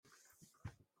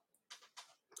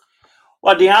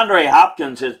Well, DeAndre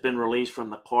Hopkins has been released from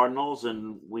the Cardinals,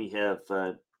 and we have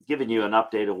given you an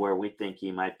update of where we think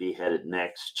he might be headed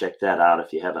next. Check that out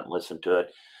if you haven't listened to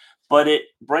it. But it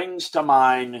brings to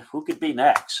mind who could be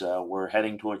next. We're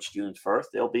heading towards June 1st.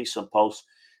 There'll be some post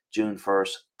June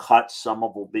 1st cuts. Some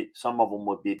of them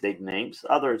would be big names,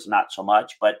 others not so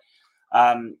much. But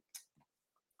um,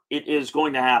 it is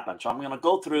going to happen. So I'm going to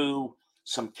go through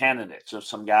some candidates of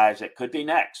some guys that could be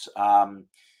next.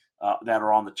 That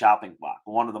are on the chopping block.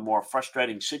 One of the more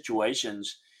frustrating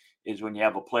situations is when you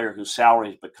have a player whose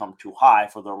salaries become too high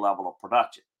for their level of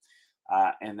production.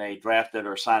 And they drafted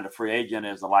or signed a free agent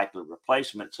as the likely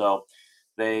replacement. So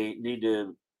they need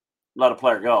to let a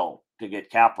player go to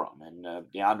get cap room. And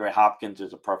DeAndre Hopkins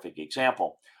is a perfect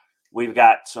example. We've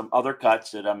got some other cuts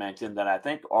that I mentioned that I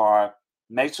think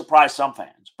may surprise some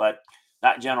fans, but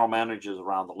not general managers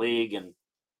around the league. And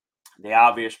the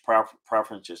obvious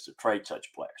preference is to trade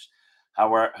such players.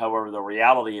 However, the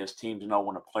reality is teams know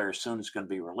when a player soon is going to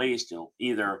be released. They'll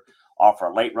either offer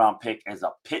a late round pick as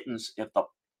a pittance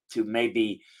to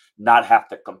maybe not have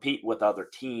to compete with other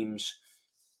teams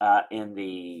in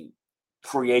the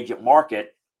free agent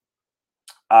market.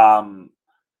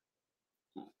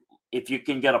 If you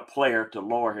can get a player to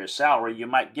lower his salary, you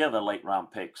might give a late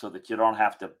round pick so that you don't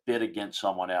have to bid against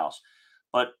someone else.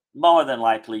 But more than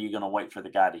likely, you're going to wait for the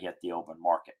guy to hit the open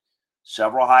market.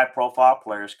 Several high-profile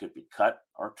players could be cut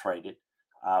or traded.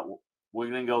 We're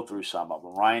going to go through some of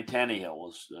them. Ryan Tannehill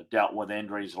was dealt with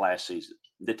injuries last season.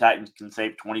 The Titans can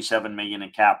save $27 million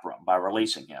in cap room by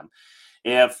releasing him.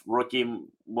 If rookie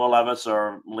Will Levis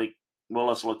or Malik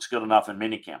Willis looks good enough in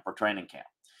minicamp or training camp,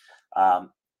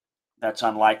 that's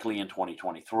unlikely in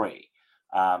 2023.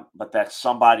 But that's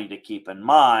somebody to keep in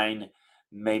mind.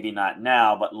 Maybe not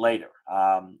now, but later.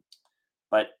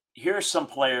 But here's some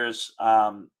players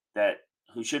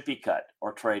who should be cut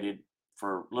or traded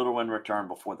for little in return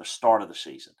before the start of the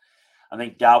season. I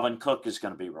think Dalvin Cook is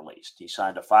going to be released. He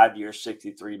signed a 5-year,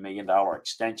 $63 million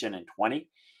extension in 20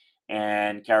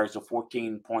 and carries a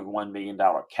 $14.1 million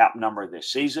cap number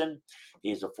this season.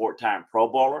 He's a 4-time Pro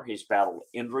Bowler. He's battled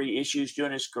injury issues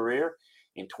during his career.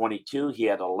 In 22, he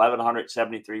had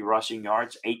 1,173 rushing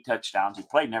yards, 8 touchdowns. He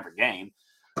played in every game,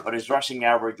 but his rushing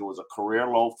average was a career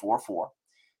low 4.4.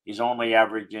 He's only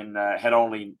had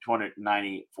only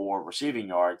 294 receiving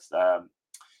yards,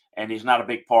 and he's not a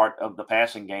big part of the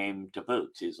passing game to boot.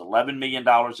 He's $11 million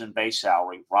in base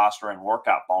salary, roster, and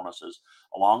workout bonuses,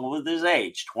 along with his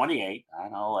age, 28. I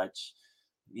know that's,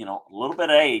 a little bit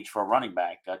of age for a running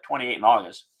back, 28 in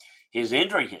August. His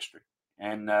injury history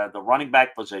and the running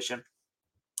back position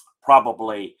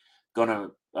probably going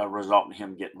to result in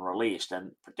him getting released.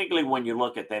 And particularly when you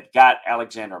look at they've got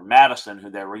Alexander Mattison, who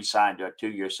they re-signed to a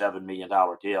 2-year, $7 million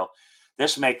deal.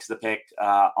 This makes the pick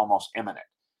almost imminent.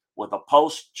 With a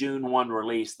post-June 1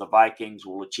 release, the Vikings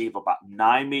will achieve about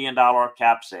 $9 million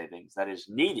cap savings that is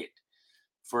needed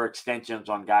for extensions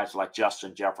on guys like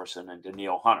Justin Jefferson and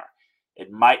Danielle Hunter. It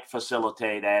might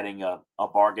facilitate adding a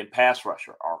bargain pass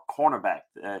rusher or cornerback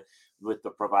with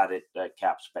the provided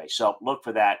cap space. So look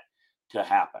for that to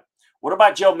happen. What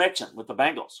about Joe Mixon with the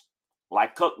Bengals?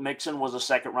 Like Cook, Mixon was a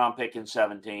second-round pick in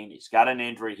 17. He's got an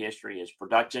injury history. His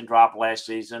production dropped last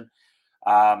season.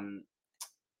 They're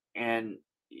in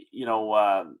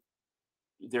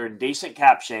decent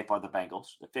cap shape on the Bengals,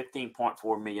 the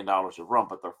 $15.4 million of room,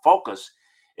 but their focus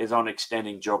is on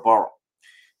extending Joe Burrow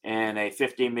and a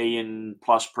 $50 million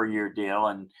plus per year deal.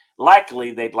 And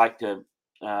likely they'd like to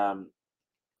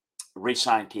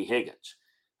re-sign T. Higgins.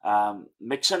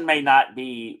 Mixon may not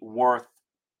be worth,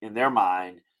 in their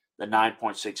mind, the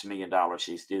 $9.6 million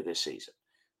he's due this season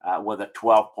with a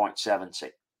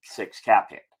 12.76 cap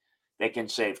hit. They can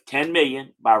save $10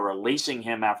 million by releasing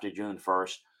him after June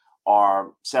 1st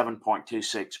or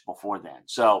 7.26 before then.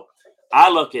 So I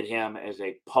look at him as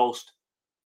a post.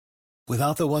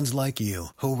 Without the ones like you,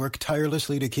 who work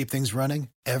tirelessly to keep things running,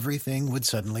 everything would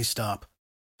suddenly stop.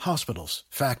 Hospitals,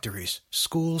 factories,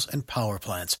 schools, and power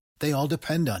plants, they all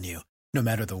depend on you. No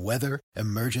matter the weather,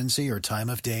 emergency, or time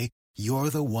of day, you're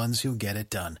the ones who get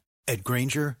it done. At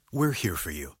Grainger, we're here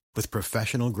for you with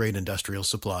professional-grade industrial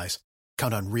supplies.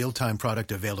 Count on real-time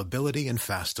product availability and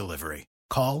fast delivery.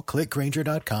 Call, click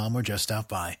Grainger.com, or just stop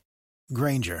by.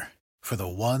 Grainger, for the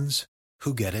ones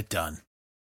who get it done.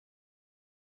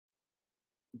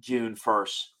 June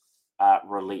 1st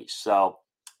release. So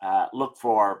look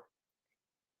for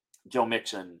Joe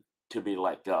Mixon to be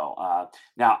let go.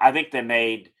 Now, I think they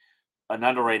made an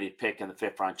underrated pick in the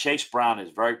 5th round. Chase Brown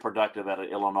is very productive out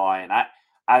of Illinois, and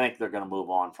I think they're going to move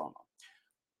on from him.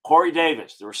 Corey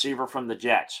Davis, the receiver from the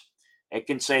Jets. It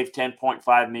can save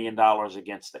 $10.5 million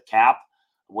against the cap.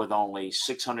 with only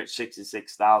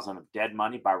 $666,000 of dead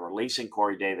money by releasing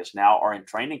Corey Davis now or in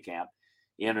training camp.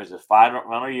 He enters his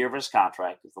final year of his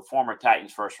contract as the former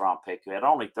Titans first-round pick who had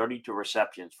only 32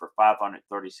 receptions for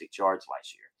 536 yards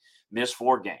last year. Missed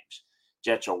 4 games.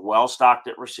 Jets are well-stocked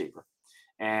at receiver.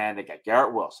 And they got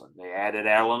Garrett Wilson. They added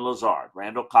Allen Lazard,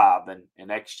 Randall Cobb,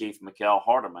 and ex-chief Mikael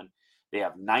Hardeman. They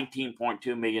have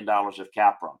 $19.2 million of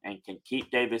cap room and can keep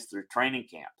Davis through training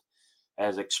camp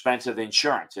as expensive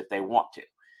insurance if they want to.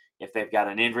 If they've got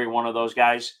an injury, one of those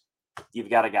guys, you've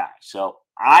got a guy. So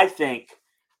I think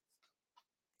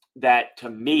that, to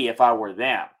me, if I were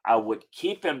them, I would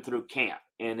keep him through camp.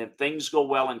 And if things go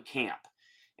well in camp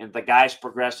and the guys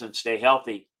progress and stay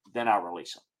healthy, then I'll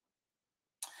release him.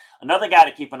 Another guy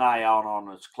to keep an eye out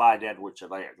on is Clyde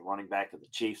Edwards-Helaire, the running back of the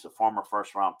Chiefs, a former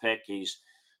first-round pick. He's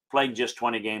played just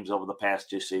 20 games over the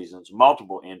past 2 seasons,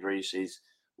 multiple injuries. He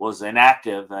was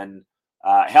inactive and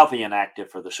healthy inactive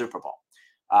for the Super Bowl.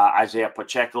 Isaiah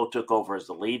Pacheco took over as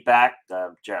the lead back.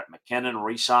 Jarrett McKinnon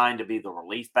re-signed to be the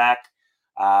relief back.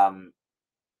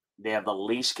 They have the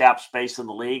least cap space in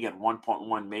the league at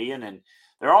 $1.1 million, and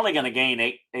they're only going to gain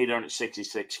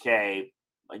 $866K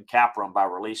in cap room by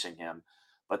releasing him.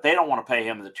 But they don't want to pay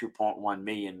him the $2.1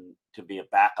 million to be a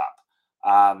backup.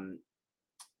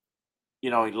 He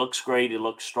looks great. He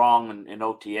looks strong in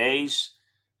OTAs.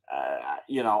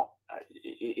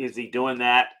 Is he doing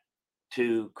that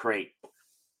to create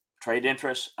trade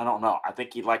interest? I don't know. I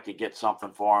think he'd like to get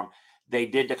something for him. They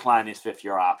did decline his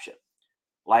 5th-year option.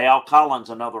 La'el Collins,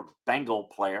 another Bengal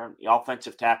player, the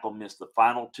offensive tackle, missed the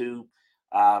final 2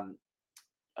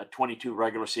 22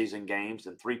 regular season games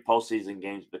and 3 postseason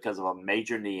games because of a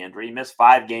major knee injury. He missed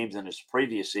 5 games in his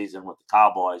previous season with the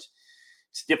Cowboys.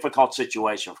 It's a difficult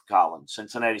situation for Collins.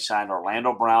 Cincinnati signed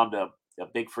Orlando Brown to a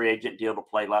big free agent deal to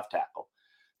play left tackle.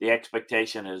 The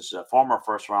expectation is former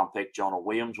first-round pick Jonah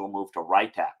Williams will move to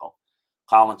right tackle,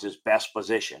 Collins' best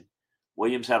position.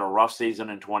 Williams had a rough season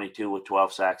in 22 with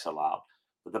 12 sacks allowed,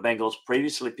 but the Bengals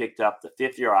previously picked up the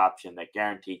 5th-year option that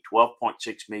guaranteed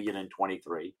 $12.6 million in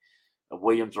 23.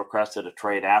 Williams requested a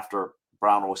trade after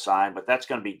Brown was signed, but that's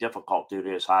going to be difficult due to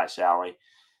his high salary.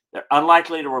 They're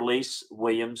unlikely to release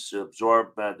Williams to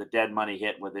absorb the dead money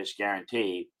hit with this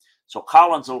guarantee. So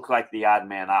Collins looks like the odd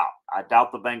man out. I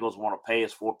doubt the Bengals want to pay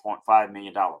his $4.5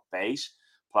 million base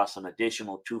plus an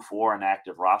additional 2-4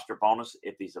 inactive roster bonus.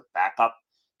 If he's a backup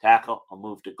tackle, a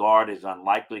move to guard is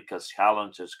unlikely because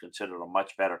Collins is considered a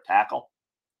much better tackle.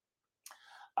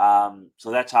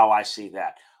 So that's how I see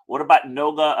that. What about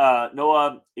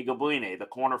Noah Igabune, the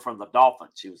corner from the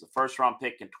Dolphins? He was the first-round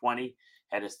pick in 20,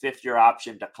 had his 5th-year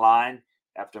option decline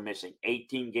after missing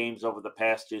 18 games over the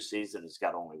past 2 seasons. He's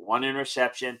got only 1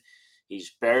 interception.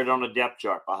 He's buried on the depth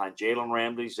chart behind Jalen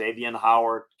Ramsey, Xavier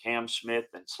Howard, Cam Smith,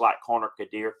 and slot corner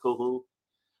Kadir Kuhu.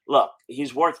 Look,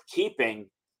 he's worth keeping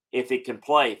if he can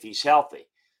play, if he's healthy.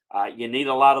 You need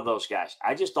a lot of those guys.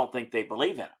 I just don't think they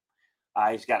believe in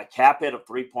him. He's got a cap hit of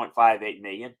 $3.58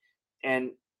 million,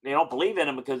 and they don't believe in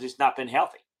him because he's not been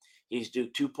healthy. He's due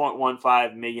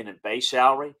 $2.15 million in base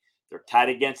salary. They're tied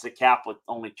against the cap with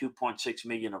only $2.6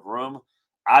 million of room.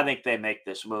 I think they make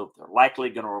this move. They're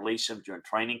likely going to release him during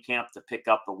training camp to pick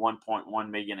up the $1.1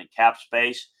 million in cap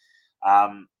space.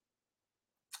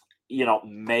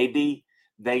 Maybe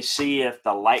they see if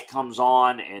the light comes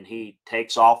on and he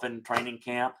takes off in training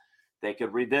camp, they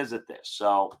could revisit this.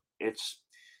 So it's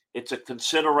a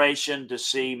consideration to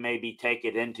see, maybe take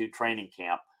it into training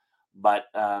camp, but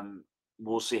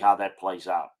we'll see how that plays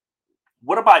out.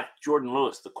 What about Jordan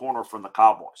Lewis, the corner from the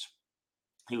Cowboys?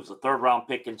 He was a 3rd-round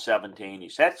pick in 17.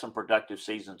 He's had some productive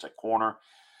seasons at corner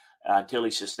until he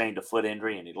sustained a foot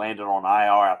injury, and he landed on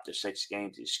IR after 6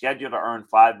 games. He's scheduled to earn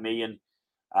 $5 million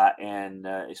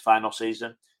in his final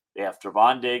season. They have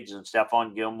Trevon Diggs and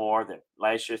Stephon Gilmore, the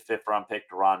last year's 5th-round pick,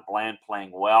 Deron Bland,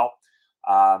 playing well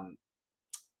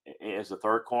as the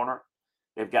 3rd corner.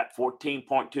 They've got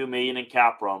 $14.2 million in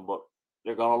cap room, but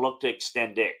they're going to look to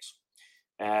extend Diggs,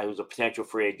 who's a potential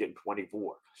free agent in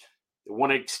 24. They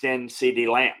want to extend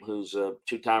CeeDee Lamb, who's a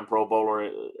 2-time Pro Bowler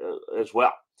as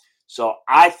well. So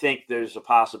I think there's a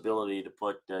possibility to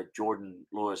put Jordan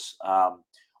Lewis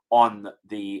on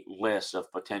the list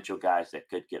of potential guys that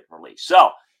could get released. So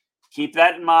keep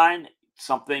that in mind.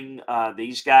 Something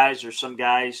these guys are some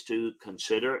guys to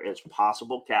consider as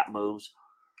possible cap moves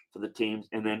for the teams.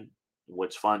 And then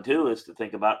what's fun, too, is to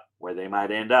think about where they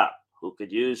might end up, who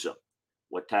could use them,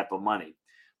 what type of money.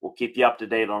 We'll keep you up to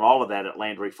date on all of that at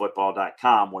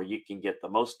LandryFootball.com, where you can get the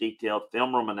most detailed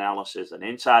film room analysis and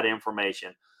inside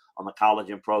information on the college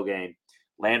and pro game.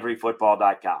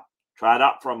 LandryFootball.com. Try it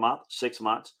out for a month, 6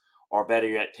 months, or better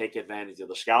yet, take advantage of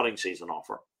the scouting season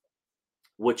offer,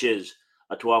 which is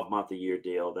a 12-month-a-year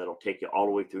deal that'll take you all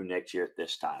the way through next year at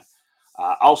this time.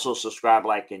 Also, subscribe,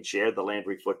 like, and share the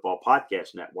Landry Football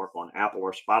Podcast Network on Apple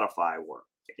or Spotify,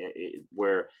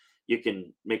 where you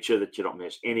can make sure that you don't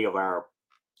miss any of our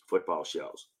football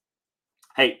shows.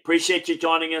 Hey, appreciate you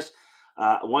joining us.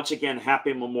 Once again,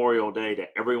 happy Memorial Day to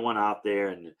everyone out there,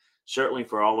 and certainly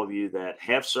for all of you that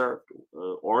have served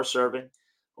or serving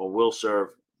or will serve.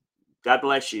 God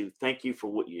bless you. Thank you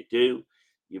for what you do.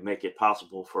 You make it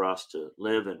possible for us to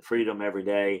live in freedom every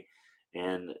day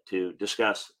and to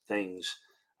discuss things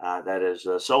that is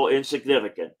so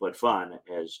insignificant but fun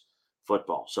as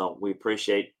football. So we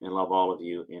appreciate and love all of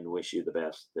you and wish you the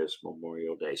best this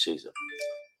Memorial Day season.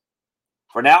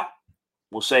 For now,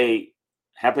 we'll say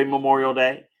happy Memorial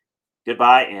Day,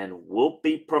 goodbye, and we'll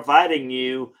be providing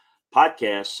you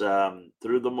podcasts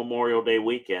through the Memorial Day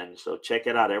weekend. So check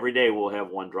it out. Every day we'll have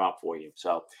one drop for you.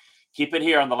 So keep it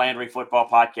here on the Landry Football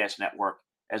Podcast Network,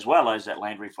 as well as at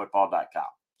LandryFootball.com.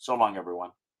 So long,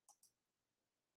 everyone.